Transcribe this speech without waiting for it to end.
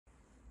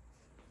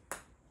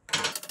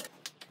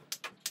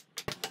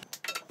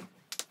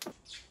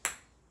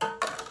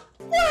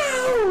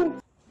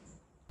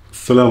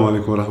السلام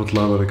عليكم ورحمة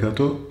الله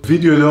وبركاته.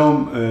 فيديو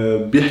اليوم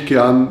بيحكي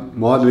عن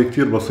معادلة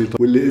كتير بسيطة،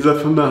 واللي إذا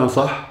فهمناها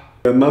صح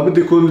ما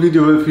بدي يكون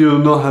الفيديو فيه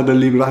النوع هذا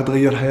اللي راح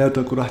تغير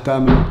حياتك وراح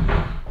تعمل،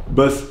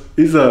 بس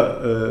إذا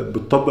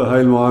بتطبق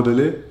هاي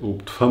المعادلة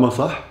وبتفهمها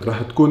صح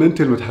راح تكون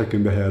أنت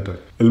المتحكم بحياتك.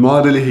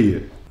 المعادلة هي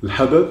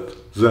الحدث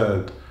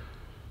زائد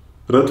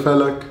رد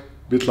فعلك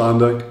بيطلع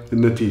عندك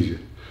النتيجة.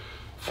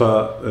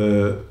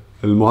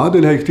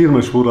 المعادلة هي كتير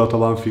مشهورة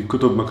طبعا، في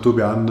كتب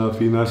مكتوبة عنها،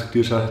 في ناس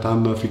كتير شرحت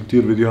عنها، في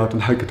كتير فيديوهات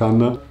انحكت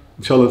عنها،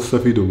 ان شاء الله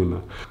تستفيدوا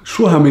منها.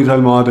 شو أهمية هاي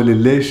المعادلة؟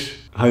 ليش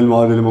هاي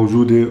المعادلة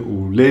موجودة؟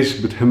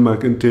 وليش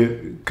بتهمك انت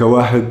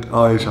كواحد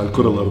عايش على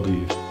الكرة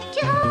الأرضية؟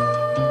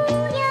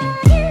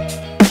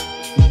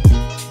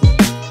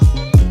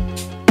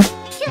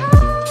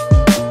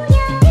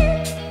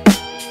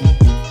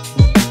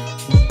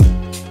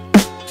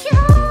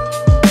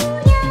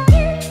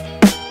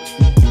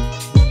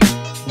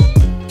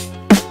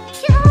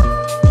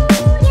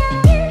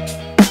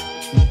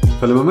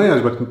 فلما ما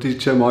يعجبك نتيجة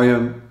شيء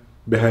معين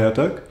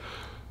بحياتك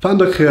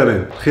فعندك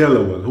خيارين. الخيار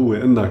الأول هو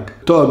إنك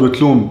تقعد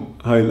وتلوم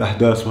هاي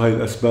الأحداث وهي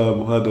الأسباب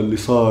وهذا اللي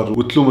صار،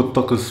 وتلوم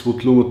الطقس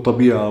وتلوم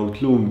الطبيعة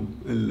وتلوم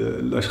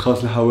الأشخاص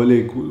اللي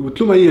حواليك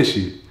وتلوم أي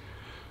شيء.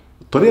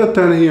 الطريقة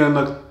الثانية هي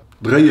إنك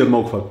تغير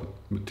موقفك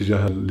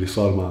باتجاه اللي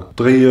صار معك،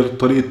 تغير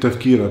طريقة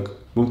تفكيرك،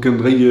 ممكن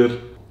تغير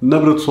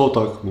نبرة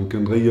صوتك،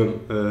 ممكن تغير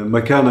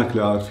مكانك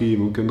اللي قاعد فيه،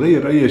 ممكن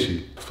تغير أي شيء.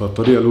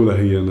 فالطريقة الأولى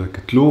هي إنك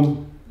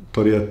تلوم،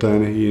 الطريقة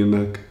الثانية هي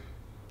إنك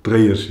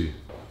تغير شيء.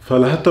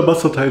 فلحتى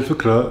بسط هاي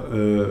الفكرة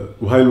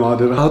وهاي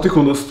المعادلة رح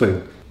أعطيكم قصتين.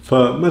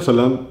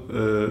 فمثلا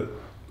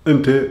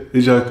أنت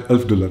إجاك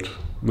 $1000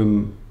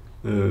 من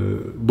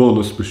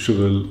بونص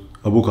بالشغل،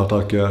 أبوك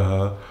أعطاك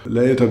إياها،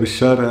 لقيتها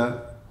بالشارع.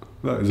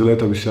 لا، إذا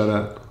لقيتها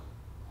بالشارع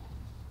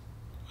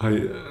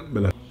هاي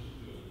بلا.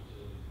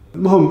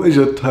 المهم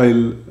إجت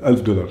هاي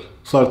 $1000،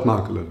 صارت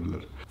معك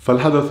 $1000.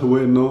 فالحدث هو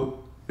إنه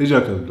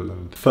اجاك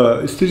 $1000.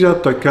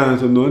 فاستجابتك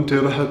كانت انه انت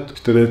رحت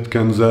اشتريت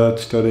كنزات،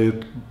 اشتريت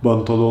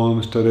بنطلون،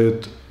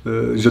 اشتريت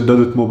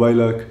جددت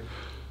موبايلك،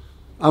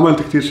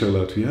 عملت كتير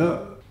شغلات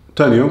فيها.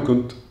 تاني يوم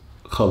كنت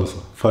خالصة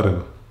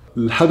فارغة.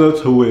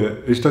 الحدث هو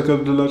اجتك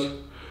 $1000،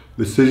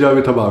 الاستجابة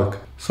تبعك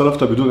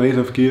صرفتها بدون اي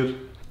تفكير.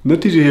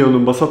 النتيجة هي انه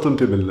انبسطت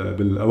انت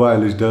بالاواعي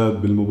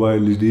الجداد،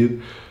 بالموبايل الجديد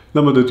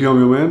لمدة يوم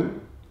يومين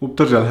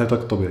وبترجع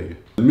لحياتك طبيعية.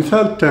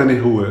 المثال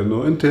الثاني هو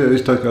انه انت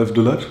اجتك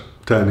 $1000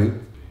 تاني،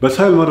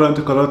 بس هاي المرة انت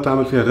قررت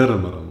تعمل فيها غير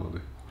المرة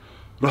الماضية.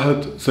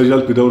 رحت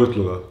سجلت بدورة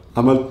لغة،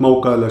 عملت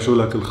موقع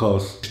لشغلك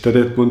الخاص،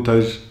 اشتريت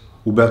منتج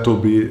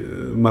وبعته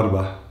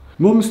بمربح.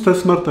 المهم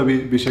استثمرتها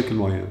بشكل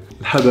معين.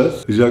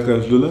 الحدث اجاك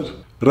 $1000،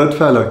 رد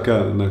فعلك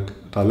كان انك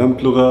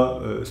تعلمت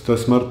لغة،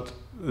 استثمرت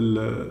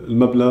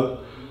المبلغ.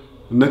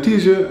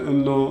 النتيجة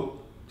انه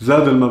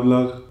زاد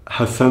المبلغ،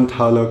 حسنت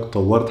حالك،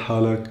 طورت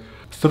حالك،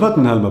 استفدت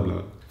من هالمبلغ.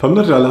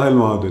 فبنرجع لهاي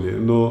المعادلة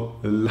انه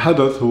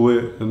الحدث هو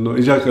انه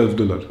اجاك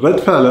 $1000، رد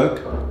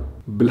فعلك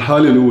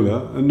بالحالة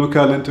الاولى انه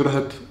كان انت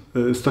رحت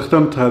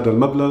استخدمت هذا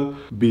المبلغ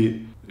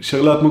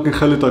بشغلات ممكن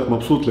خلتك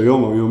مبسوط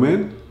ليوم او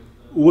يومين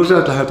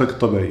ورجعت لحياتك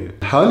الطبيعية.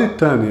 الحالة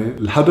الثانية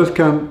الحدث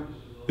كان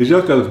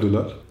اجاك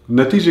 $1000،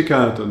 النتيجة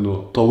كانت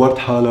انه طورت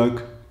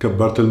حالك،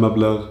 كبرت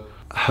المبلغ،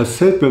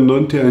 حسيت بانه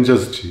انت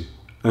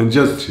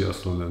انجزت شيء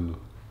اصلا. لانه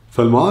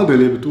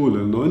فالمعادلة بتقول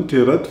انه انت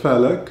رد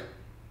فعلك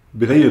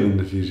بغير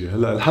النتيجة.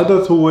 هلا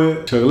الحدث هو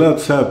شغلات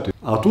ثابتة،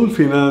 عطول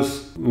في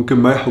ناس ممكن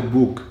ما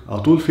يحبوك،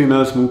 عطول في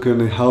ناس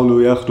ممكن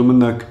يحاولوا ياخذوا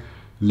منك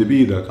اللي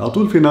بإيدك،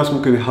 عطول في ناس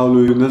ممكن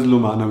يحاولوا ينزلوا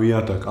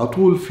معنوياتك،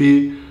 عطول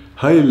في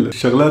هاي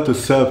الشغلات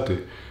الثابتة.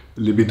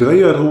 اللي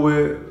بيتغير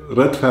هو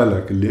رد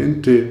فعلك، اللي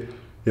انت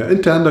يعني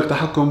انت عندك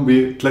تحكم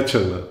بثلاث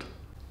شغلات.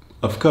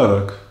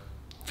 افكارك،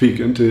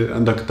 فيك انت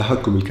عندك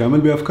التحكم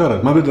الكامل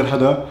بافكارك، ما بقدر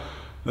حدا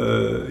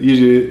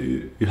يجي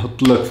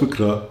يحط لك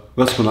فكرة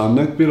غصبا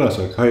عنك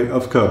براسك. هاي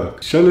افكارك.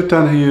 الشغله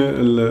الثانيه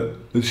هي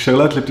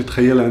الشغلات اللي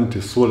بتتخيلها انت،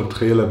 الصور اللي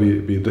بتتخيلها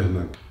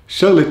بذهنك.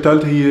 الشغله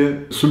الثالثه هي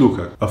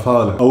سلوكك،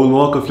 افعالك، او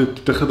المواقف اللي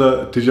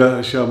بتتخذها تجاه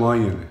اشياء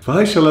معينه.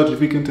 فهاي الشغلات اللي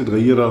فيك انت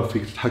تغيرها،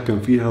 وفيك تتحكم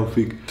فيها،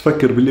 وفيك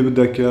تفكر باللي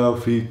بدك اياه،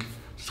 وفيك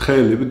تتخيل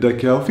اللي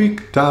بدك اياه،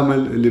 وفيك تعمل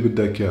اللي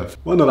بدك اياه.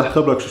 وانا راح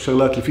اخبرك شو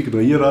الشغلات اللي فيك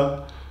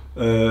تغيرها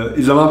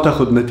اذا ما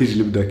بتاخذ النتيجه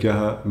اللي بدك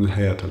اياها من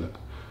الحياه.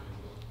 هلا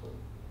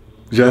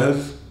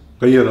جاهز؟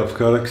 غير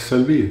افكارك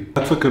السلبيه.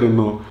 لا تفكر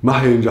انه ما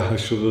حينجح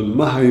هالشغل،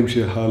 ما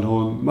حيمشي الحال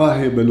هون، ما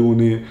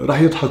حيقبلوني،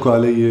 رح يضحكوا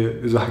علي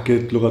اذا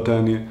حكيت لغه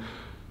ثانيه.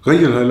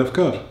 غير هاي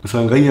الافكار.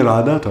 مثلا غير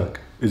عاداتك،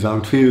 اذا عم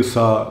تفيق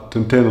الساعه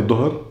 2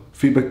 الظهر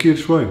في بكير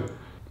شوي.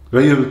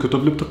 غير الكتب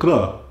اللي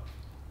بتقراها،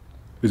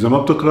 اذا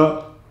ما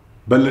بتقرا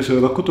بلش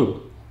اقرا كتب.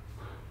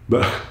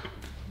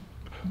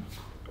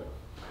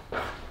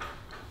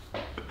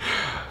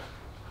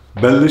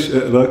 بلش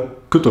اقرا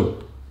كتب،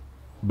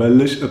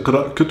 بلش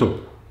اقرا كتب.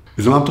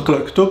 إذا ما عم تقرأ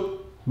كتب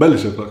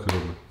بلش اقرأ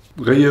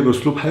كتب. غير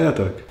أسلوب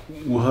حياتك،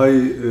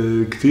 وهي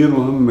كتير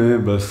مهمة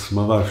بس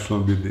ما بعرف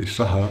شلون بدي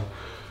اشرحها.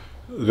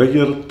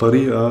 غير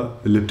الطريقة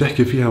اللي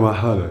بتحكي فيها مع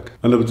حالك.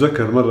 أنا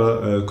بتذكر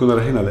مرة كنا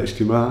رايحين على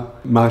اجتماع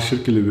مع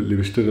الشركة اللي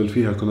بشتغل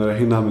فيها، كنا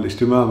رايحين نعمل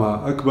اجتماع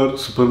مع أكبر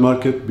سوبر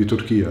ماركت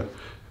بتركيا.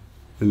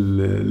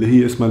 اللي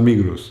هي اسمها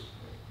الميغروس.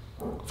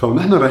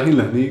 فنحن رايحين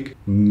لهنيك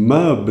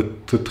ما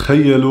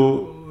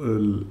بتتخيلوا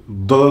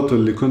الضغط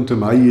اللي كنت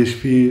معيش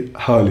فيه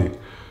حالي.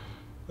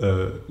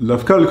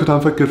 الأفكار اللي كنت عم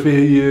فكر فيها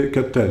هي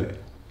كالتالي: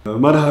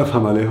 ما راح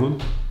أفهم عليهم،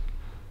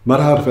 ما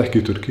راح أعرف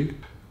أحكي تركي،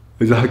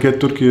 إذا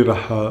حكيت تركي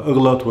راح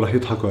أغلط وراح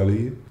يضحكوا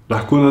علي،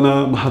 راح أكون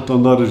أنا محط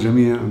أنظار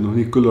الجميع، إنه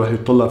هنيك كله راح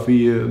يطلع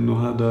فيي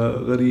إنه هذا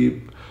غريب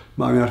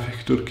ما عم يعرف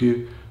يحكي تركي،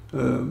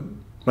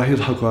 راح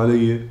يضحكوا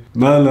علي.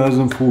 ما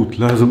لازم فوت،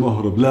 لازم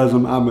أهرب،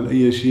 لازم أعمل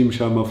أي شيء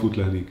مشان ما أفوت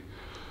لهنيك.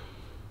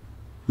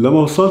 لما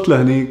وصلت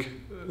لهنيك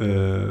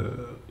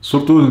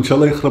صرت أقول إن شاء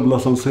الله يخرب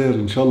الأسانسير،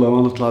 إن شاء الله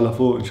ما نطلع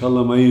لفوق، إن شاء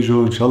الله ما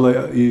يجوا، إن شاء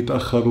الله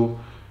يتأخروا،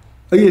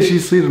 أي شيء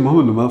يصير، المهم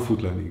إنه ما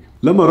أفوت لهنيك.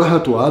 لما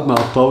رحت وقعدنا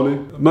على الطاولة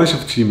ما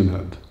شفت شيء من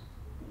هذا.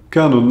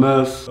 كانوا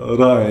الناس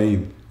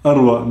رائعين،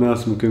 أروع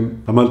ناس ممكن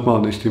عملت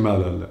معهم اجتماع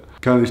لهلا.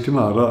 كان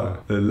اجتماع رائع.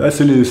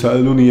 الأسئلة اللي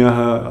سألوني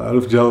إياها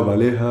عرفت جاوب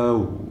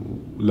عليها،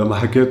 ولما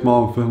حكيت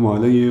معهم فهموا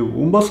علي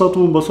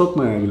وانبسطوا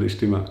وانبسطنا يعني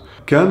بالاجتماع.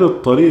 كانت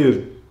طريقة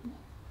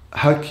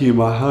حكي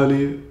مع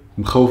حالي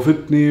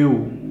مخوفتني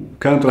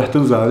وكانت رح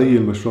تنزل علي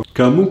المشروع.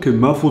 كان ممكن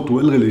ما فوت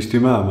والغي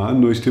الاجتماع مع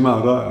انه اجتماع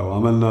رائع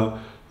وعملنا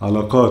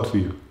علاقات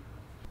فيه.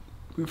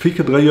 فيك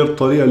تغير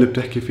الطريقة اللي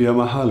بتحكي فيها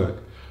مع حالك،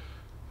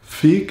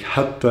 فيك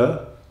حتى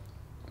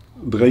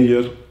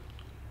تغير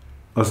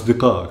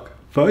أصدقائك.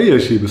 فأي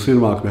شيء بيصير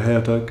معك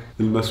بحياتك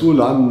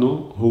المسؤول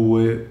عنه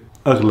هو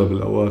أغلب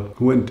الأوقات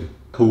هو أنت،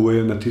 هو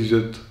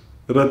نتيجة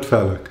رد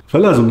فعلك.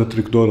 فلازم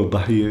نترك دور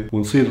الضحية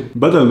ونصير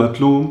بدل ما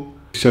تلوم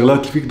الشغلات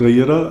اللي فيك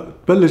تغيرها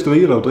تبلش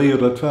تغيرها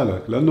وتغير رد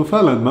فعلك، لأنه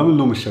فعلا ما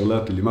بنلوم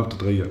الشغلات اللي ما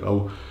بتتغير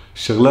أو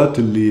الشغلات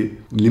اللي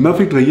ما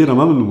فيك تغيرها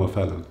ما بنلومها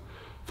فعلا.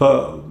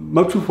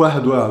 فما بتشوف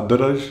واحد واقع على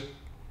الدرج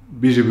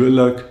بيجي بيقول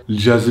لك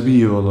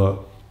الجاذبية والله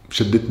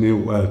شدتني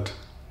وقعت،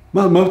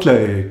 ما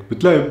بتلاقي هيك.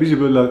 بتلاقي بيجي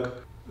بيقول لك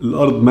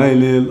الأرض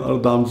مايلة،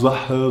 الأرض عم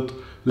تزحط،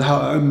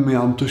 الحق أمي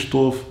عم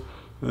تشطف،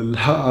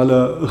 الحق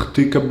على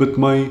أختي كبت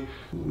مي،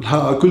 الحق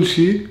على كل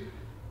شيء،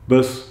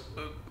 بس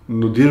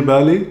إنه دير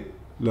بالي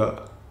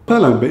لا.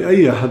 فعلا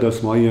بأي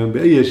حدث معين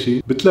بأي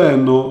شيء بتلاقي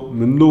إنه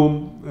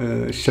منلوم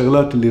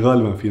الشغلات اللي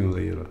غالبا فينا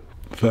نغيرها.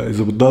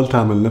 فإذا بتضل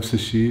تعمل نفس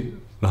الشيء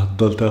رح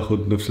تضل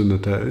تاخد نفس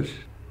النتائج،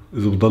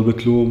 إذا بتضل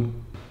بتلوم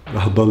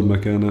رح تضل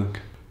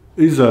بمكانك.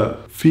 إذا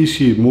في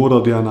شيء مو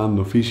راضيان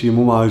عنه، في شيء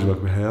مو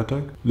معاجبك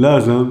بحياتك،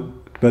 لازم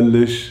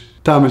تبلش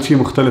تعمل شيء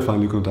مختلف عن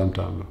اللي كنت عم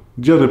تعمله.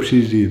 تجرب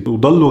شيء جديد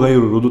وضلوا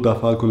غيروا ردود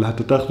أفعالكم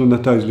لحتى تاخذوا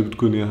النتائج اللي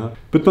بدكم إياها.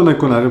 بتمنى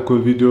يكون عجبكم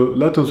الفيديو.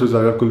 لا تنسوا إذا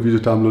عجبكم الفيديو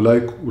تعملوا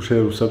لايك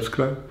وشير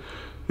وسبسكرايب.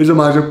 إذا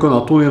ما عجبكم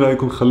أعطوني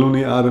رأيكم،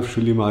 خلوني أعرف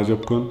شو اللي ما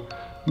عجبكم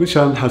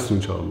مشان نحسن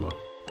إن شاء الله.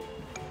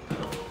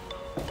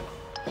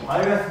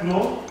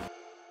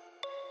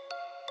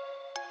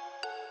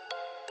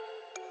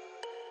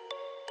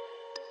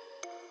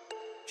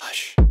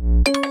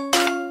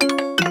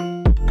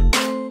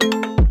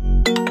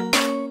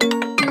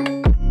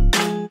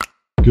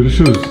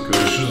 Görüşürüz.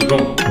 Görüşürüz bro.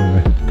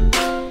 Evet.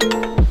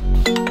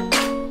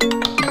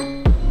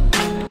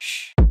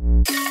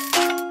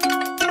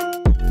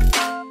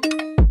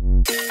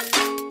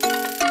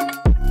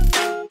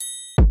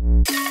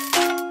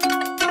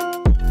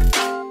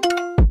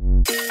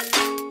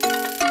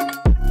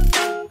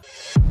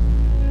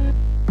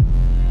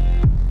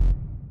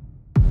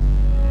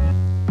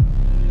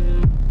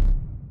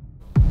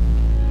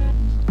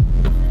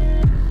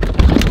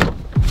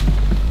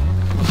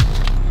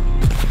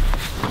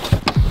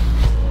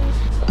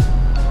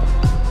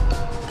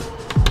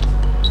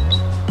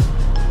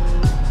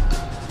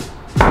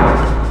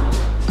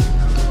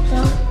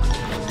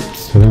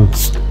 سلام.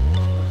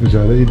 اجي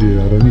على ايدي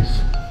يا رميس.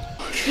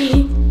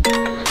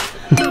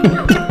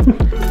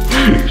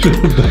 شو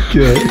بدك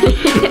اياه؟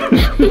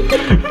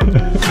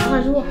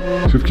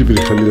 شوف كيف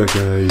اللي يخلي لك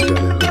اياها يجي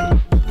عليها.